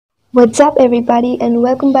What's up everybody and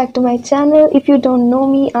welcome back to my channel. If you don't know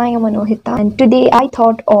me, I am Anohita and today I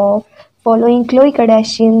thought of following Khloe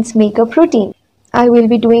Kardashian's makeup routine. I will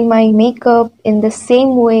be doing my makeup in the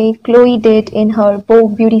same way Khloe did in her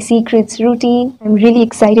Vogue Beauty Secrets routine. I'm really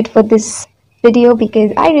excited for this video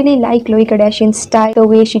because I really like Khloe Kardashian's style, the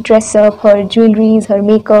way she dresses up, her jewelries, her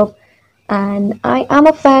makeup. And I am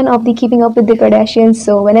a fan of the Keeping Up with the Kardashians,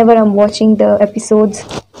 so whenever I'm watching the episodes,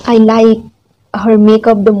 I like her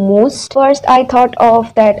makeup the most. First, I thought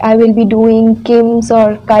of that I will be doing Kim's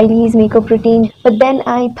or Kylie's makeup routine, but then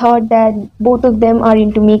I thought that both of them are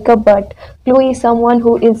into makeup, but Khloe is someone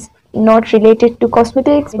who is not related to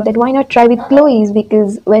cosmetics, that why not try with Khloe's,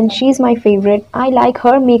 because when she's my favorite, I like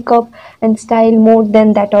her makeup and style more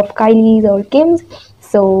than that of Kylie's or Kim's.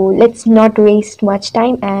 So let's not waste much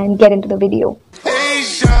time and get into the video. Hey,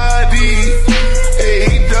 shawty.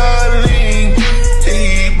 Hey, darling.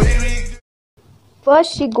 Hey, baby.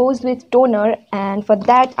 First, she goes with toner, and for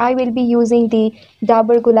that I will be using the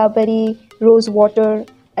Dabur Gulabari Rose Water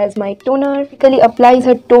as my toner. Typically applies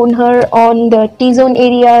her toner on the T-zone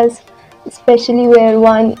areas, especially where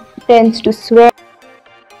one tends to sweat.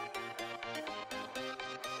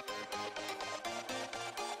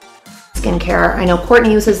 Skincare. I know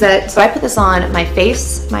Courtney uses it, so I put this on my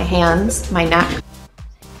face, my hands, my neck.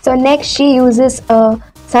 So next she uses a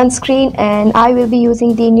sunscreen, and I will be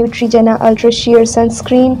using the Neutrogena Ultra Sheer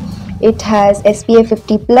Sunscreen. It has SPF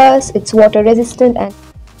 50+, it's water resistant and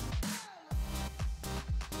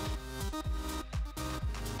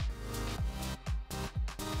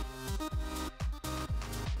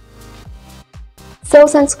so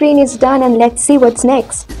sunscreen is done, and let's see what's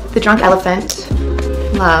next. The Drunk Elephant,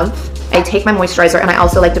 love. I take my moisturizer and I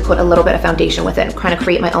also like to put a little bit of foundation with it, kind of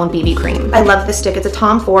create my own BB cream. I love this stick. It's a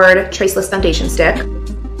Tom Ford Traceless Foundation stick.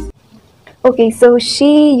 Okay, so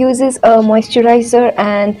she uses a moisturizer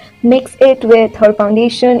and mix it with her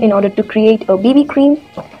foundation in order to create a BB cream.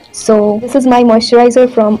 So this is my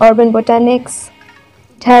moisturizer from Botanics.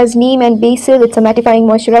 It has neem and basil. It's a mattifying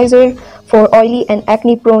moisturizer for oily and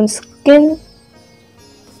acne prone skin.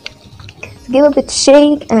 Give a bit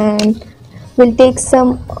shake and will take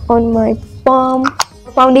some on my palm.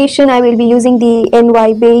 For foundation, I will be using the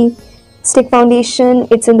NY Bay stick foundation.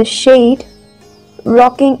 It's in the shade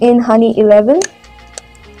Rocking in Honey 11.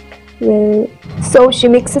 So she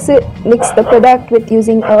mixes the product with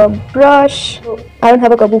using a brush. I don't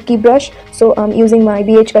have a kabuki brush, so I'm using my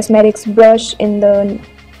BH Cosmetics brush in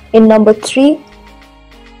number 3.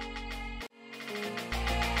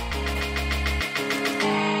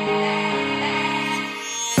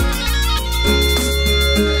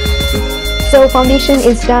 So foundation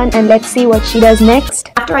is done, and let's see what she does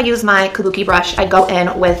next. After I use my kabuki brush, I go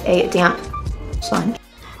in with a damp sponge.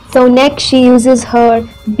 So next she uses her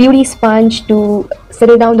beauty sponge to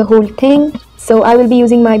settle down the whole thing. So I will be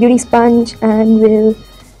using my beauty sponge and will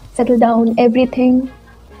settle down everything.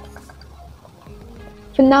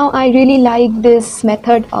 For now, I really like this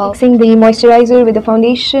method of mixing the moisturizer with the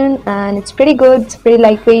foundation, and it's pretty good. It's pretty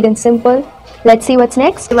lightweight and simple. Let's see what's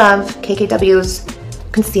next. I love KKW's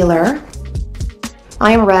concealer.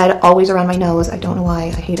 I am red always around my nose. I don't know why. I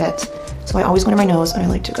hate it. So I always go to my nose, and I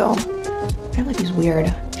like to go. I have like these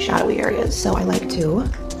weird shadowy areas, so I like to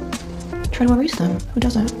try to erase them. Who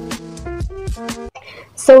doesn't?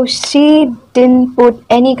 So she didn't put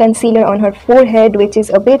any concealer on her forehead, which is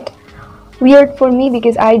a bit weird for me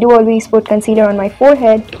because I do always put concealer on my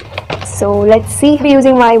forehead. So let's see. I'll be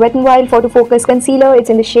using my Wet n Wild PhotoFocus concealer. It's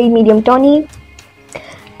in the shade Medium Tawny,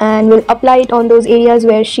 and we'll apply it on those areas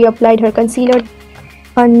where she applied her concealer.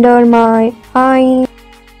 Under my eye.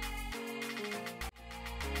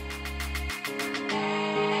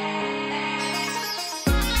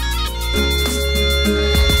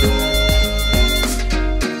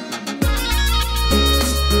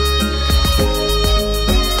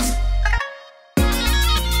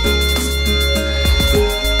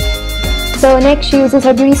 So next she uses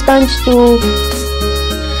her beauty sponge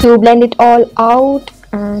to blend it all out,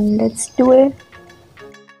 and let's do it.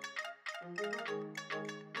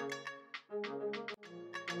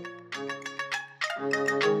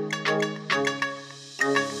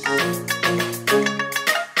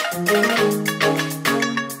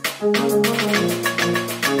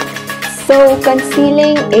 So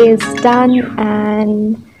concealing is done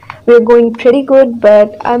and we're going pretty good,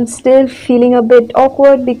 but I'm still feeling a bit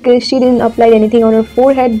awkward because she didn't apply anything on her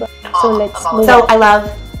forehead. So let's move on. I love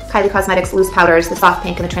Kylie Cosmetics loose powders, the soft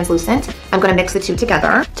pink and the translucent. I'm going to mix the two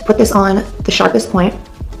together to put this on the sharpest point.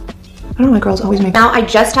 I don't know why girls always make. Now I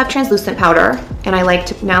just have translucent powder, and I like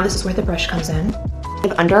to, now this is where the brush comes in,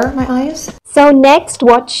 under my eyes. So next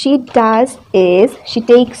what she does is she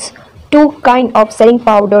takes two kind of setting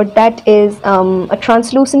powder, that is a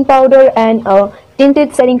translucent powder and a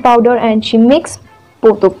tinted setting powder, and she mixed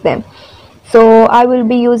both of them. So I will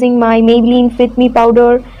be using my Maybelline Fit Me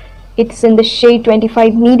powder. It's in the shade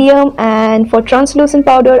 25 medium, and for translucent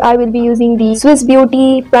powder I will be using the Swiss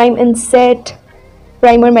Beauty Prime and Set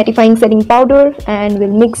Primer Mattifying Setting Powder, and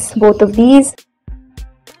we'll mix both of these.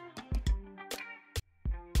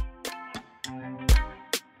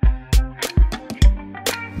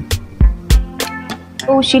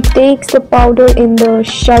 So she takes the powder in the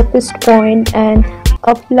sharpest point and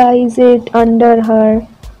applies it under her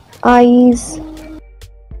eyes.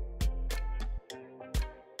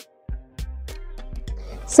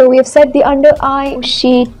 So we have set the under eye.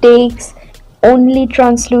 She takes only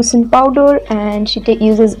translucent powder and she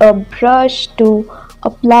uses a brush to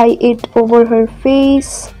apply it over her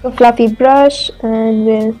face. A fluffy brush,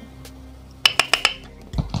 and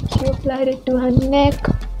she applied it to her neck.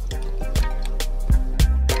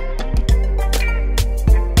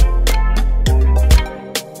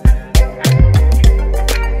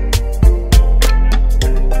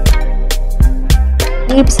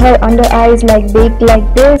 Keeps her under eyes like baked like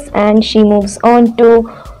this, and she moves on to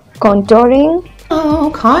contouring.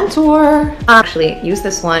 Oh, contour. Actually, use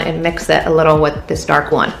this one and mix it a little with this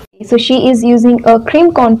dark one. So she is using a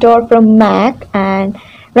cream contour from MAC, and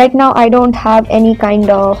right now I don't have any kind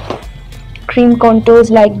of cream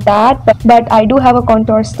contours like that, but I do have a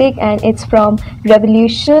contour stick, and it's from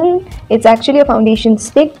Revolution. It's actually a foundation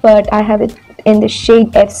stick, but I have it in the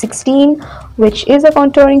shade F16, which is a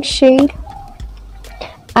contouring shade.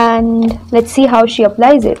 And let's see how she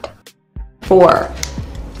applies it. For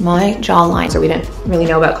my jawline, so we didn't really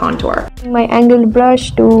know about contour. My angled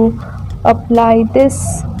brush to apply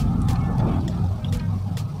this.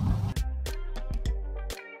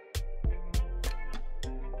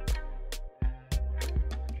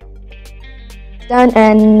 Done,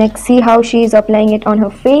 and next see how she is applying it on her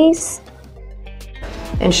face.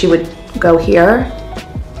 And she would go here,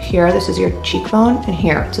 here, this is your cheekbone, and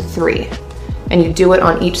here to 3. And you do it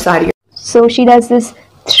on each side of your... So she does this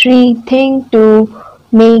 3 thing to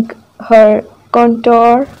make her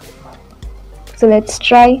contour. So let's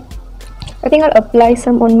try. I think I'll apply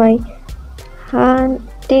some on my hand.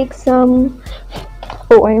 Take some.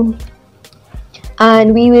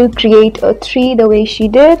 And we will create a 3 the way she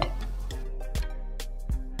did.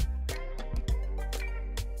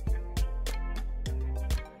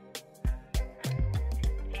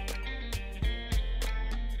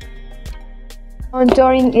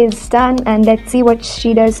 Contouring is done, and let's see what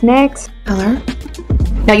she does next. Color.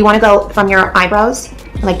 Now you want to go from your eyebrows,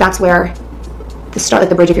 like that's where the start, like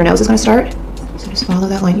the bridge of your nose is going to start. So just follow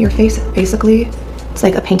that line. Your face, basically, it's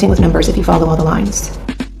like a painting with numbers if you follow all the lines.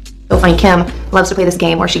 You'll find Kim loves to play this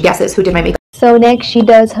game where she guesses who did my makeup. So next she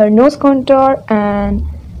does her nose contour, and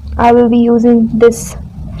I will be using this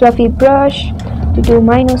fluffy brush to do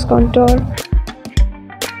my nose contour.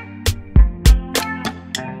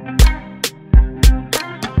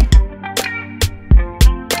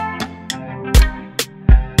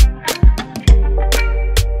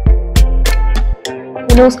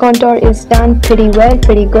 The nose contour is done pretty well,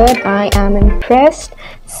 pretty good. I am impressed.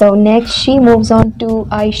 So next she moves on to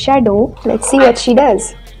eyeshadow. Let's see what she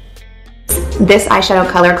does. This eyeshadow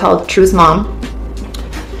color called True's Mom.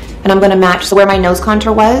 And I'm going to match, so where my nose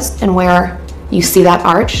contour was and where you see that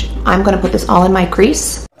arch, I'm going to put this all in my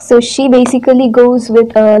crease. So she basically goes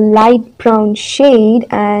with a light brown shade,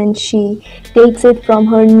 and she takes it from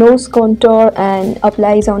her nose contour and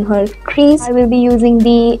applies on her crease. I will be using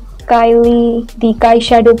the Kylie, the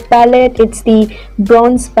Kyshadow palette. It's the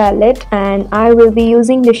bronze palette, and I will be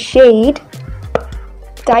using the shade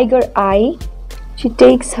Tiger Eye. She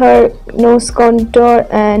takes her nose contour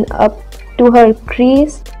and up to her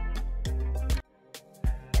crease.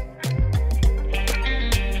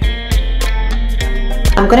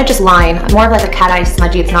 I'm gonna just line, more of like a cat eye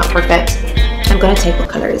smudgy, it's not perfect. I'm gonna take, what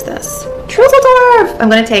color is this? True's Dwarf! I'm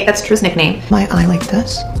gonna take, that's True's nickname. My eye like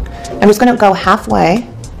this. I'm just gonna go halfway.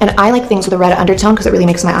 And I like things with a red undertone because it really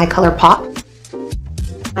makes my eye color pop.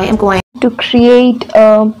 I am going to create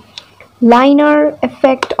a liner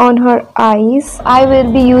effect on her eyes. I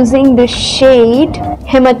will be using the shade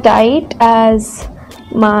Hematite as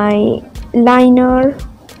my liner.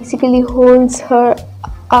 Basically holds her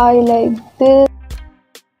eye like this.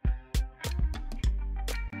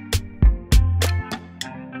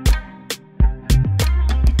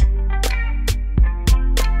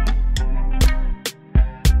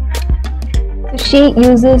 She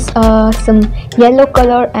uses some yellow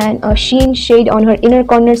color and a sheen shade on her inner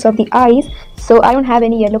corners of the eyes. So I don't have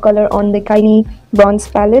any yellow color on the Kylie bronze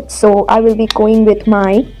palette, so I will be going with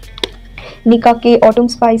my Nicak Autumn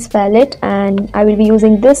Spice palette, and I will be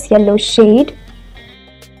using this yellow shade.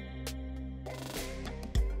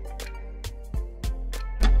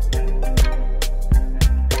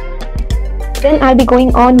 Then I'll be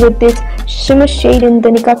going on with this shimmer shade in the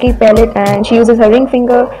Nicak palette, and she uses her ring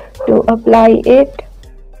finger to apply it.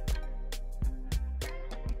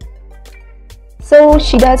 So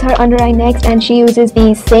she does her under eye next, and she uses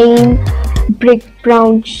the same brick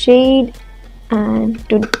brown shade and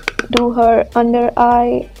to do her under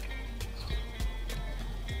eye.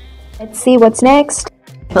 Let's see what's next.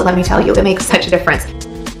 But let me tell you, it makes such a difference.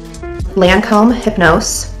 Lancome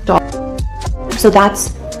Hypnose. So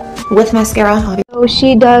that's with mascara. So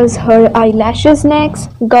she does her eyelashes next.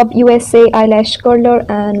 Gub USA eyelash curler,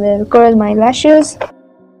 and will curl my lashes.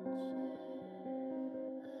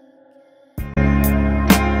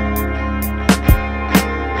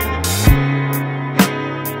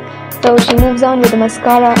 So she moves on with the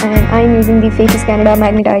mascara, and I'm using the Faces Canada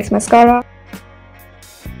Magnetized Mascara.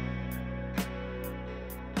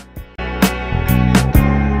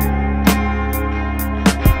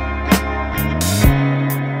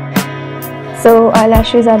 So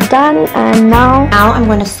eyelashes are done, and now I'm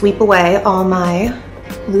going to sweep away all my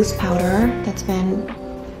loose powder that's been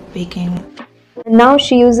baking. And now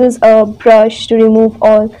she uses a brush to remove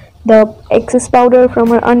all the excess powder from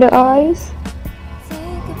her under eyes.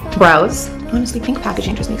 Brows. Honestly, pink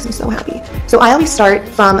packaging just makes me so happy. So I always start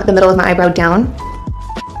from the middle of my eyebrow down.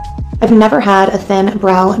 I've never had a thin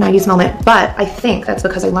brow 90s moment, but I think that's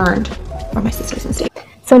because I learned from my sisters in state.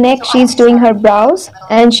 So next she's doing her brows,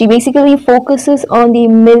 and she basically focuses on the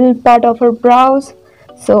middle part of her brows.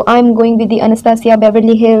 So I'm going with the Anastasia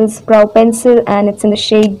Beverly Hills brow pencil, and it's in the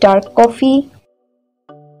shade Dark Coffee.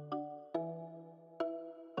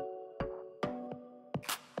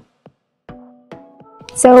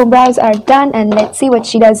 So brows are done, and let's see what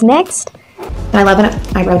she does next. And I love an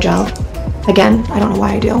eyebrow gel. Again, I don't know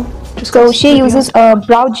why I do. So she uses a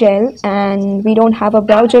brow gel, and we don't have a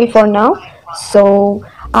brow gel for now. So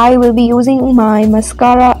I will be using my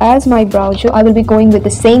mascara as my brow gel. I will be going with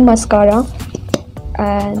the same mascara,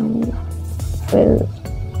 and will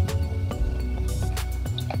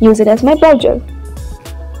use it as my brow gel.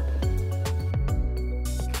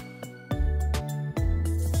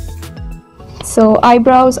 So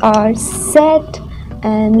eyebrows are set,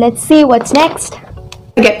 and let's see what's next.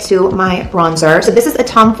 I get to my bronzer. So this is a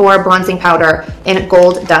Tom Ford bronzing powder in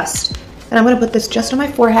Gold Dust. And I'm going to put this just on my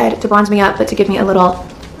forehead to bronze me up, but to give me a little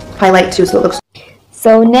highlight too, so it looks.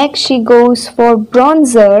 So next she goes for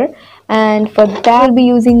bronzer, and for that I'll be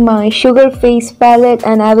using my Sugar Face palette,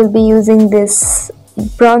 and I will be using this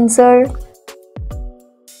bronzer.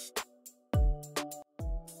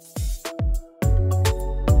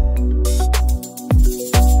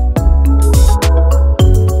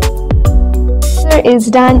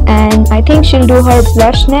 Is done, and I think she'll do her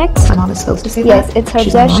blush next. My mom is supposed to say yes, that. It's her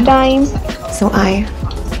She's blush time. So I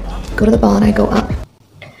go to the ball and I go up.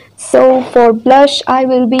 So for blush, I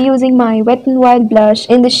will be using my Wet n Wild blush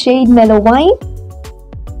in the shade Mellow Wine.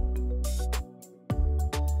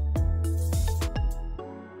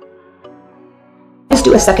 Just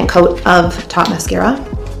do a second coat of top mascara.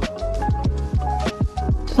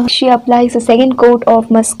 She applies a second coat of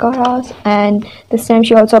mascara, and this time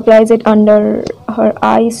she also applies it under her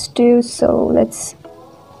eyes too. So let's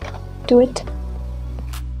do it.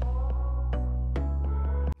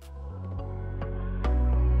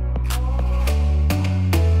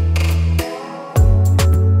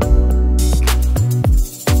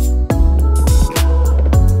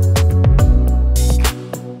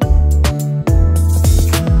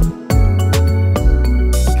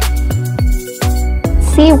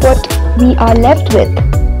 See what we are left with.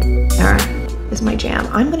 There is my jam.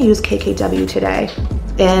 I'm going to use KKW today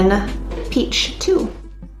in Peach 2.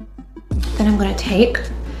 Then I'm going to take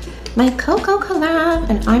my Cocoa Collab,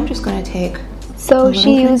 and I'm just going to take. So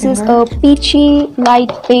she uses a peachy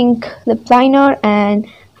light pink lip liner, and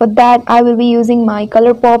for that I will be using my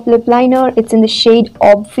Colourpop lip liner. It's in the shade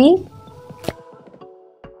Obvi.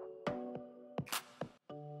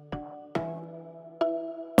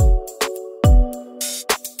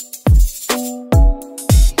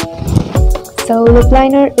 So lip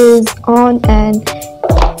liner is on, and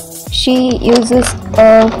she uses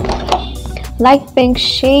a light pink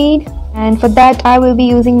shade, and for that I will be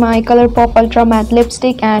using my Colourpop Ultra Matte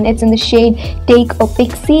lipstick, and it's in the shade Take a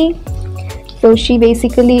Pixie. So she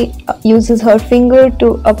basically uses her finger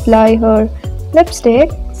to apply her lipstick,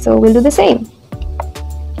 so we'll do the same.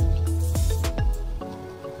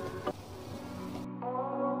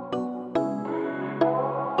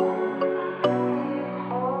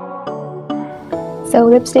 So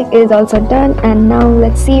lipstick is also done, and now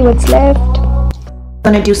let's see what's left. I'm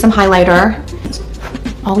gonna do some highlighter.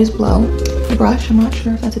 Always blow the brush. I'm not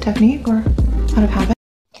sure if that's a technique or out of habit.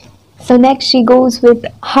 So next she goes with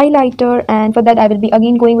highlighter, and for that I will be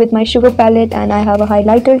again going with my sugar palette, and I have a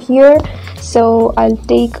highlighter here. So I'll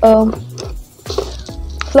take a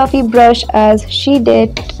fluffy brush as she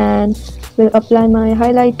did and will apply my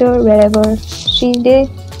highlighter wherever she did.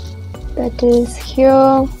 That is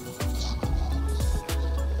here.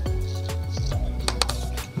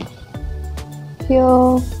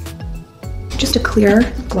 Here. Just a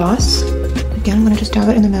clear gloss. Again, I'm gonna just dab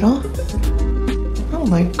it in the middle. Oh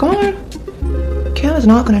my god. Kat is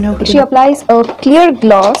not gonna know who to She applies a clear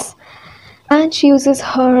gloss and she uses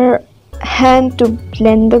her hand to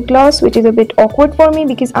blend the gloss, which is a bit awkward for me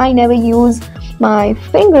because I never use my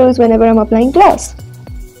fingers whenever I'm applying gloss.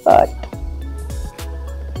 But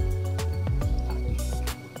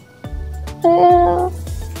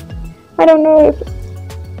I don't know if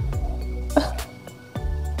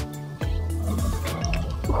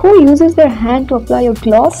who uses their hand to apply a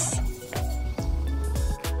gloss?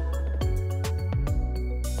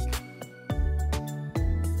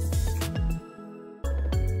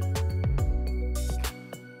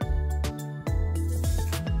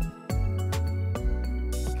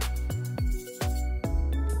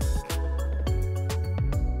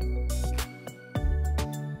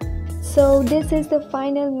 So this is the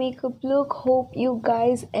final makeup look. Hope you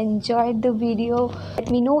guys enjoyed the video.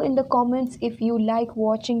 Let me know in the comments if you like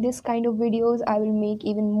watching this kind of videos. I will make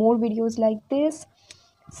even more videos like this.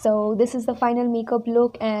 So this is the final makeup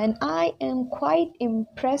look, and I am quite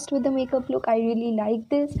impressed with the makeup look. I really like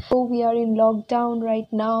this. So we are in lockdown right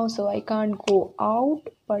now, so I can't go out,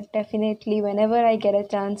 but definitely whenever I get a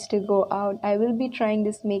chance to go out, I will be trying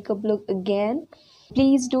this makeup look again.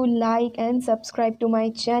 Please do like and subscribe to my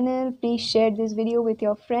channel. Please share this video with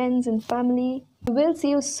your friends and family. We'll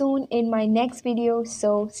see you soon in my next video.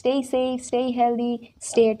 So stay safe, stay healthy,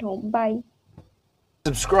 stay at home. Bye.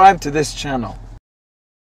 Subscribe to this channel.